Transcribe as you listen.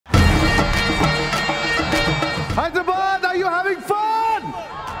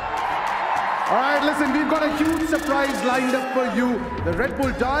got a huge surprise lined up for you. The Red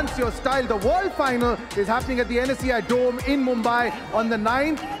Bull Dance Your Style, the World Final, is happening at the NSCI Dome in Mumbai on the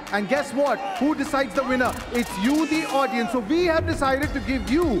 9th. And guess what? Who decides the winner? It's you, the audience. So we have decided to give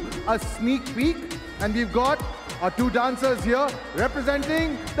you a sneak peek. And we've got our two dancers here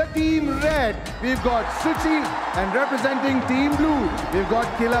representing the Team Red. We've got Suchi, and representing Team Blue, we've got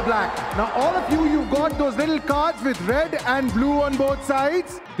Killer Black. Now all of you, you've got those little cards with red and blue on both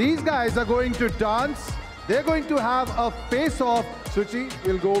sides. These guys are going to dance. They're going to have a face-off. Suchi,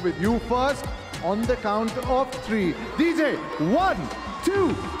 we'll go with you first on the count of 3. DJ, 1,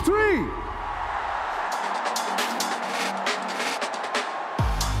 2, 3.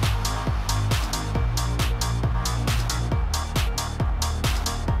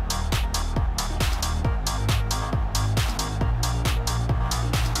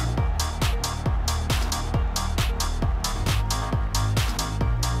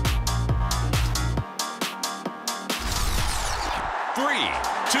 Three,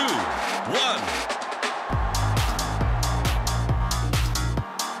 2, 1.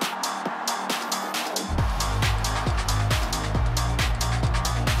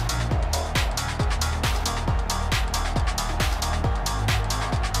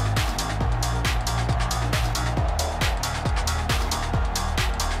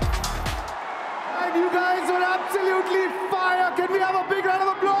 And you guys are absolutely fire. Can we have a big round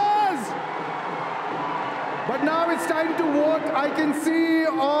of applause? But now it's time to vote. I can see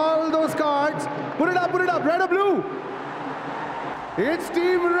all those cards. Put it up, red or blue? It's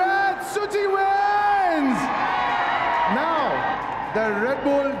Team Red. Suchi wins! Now, the Red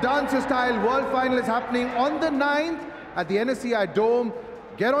Bull Dance Your Style World Final is happening on the 9th at the NSCI Dome.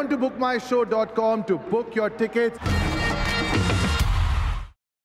 Get on to bookmyshow.com to book your tickets.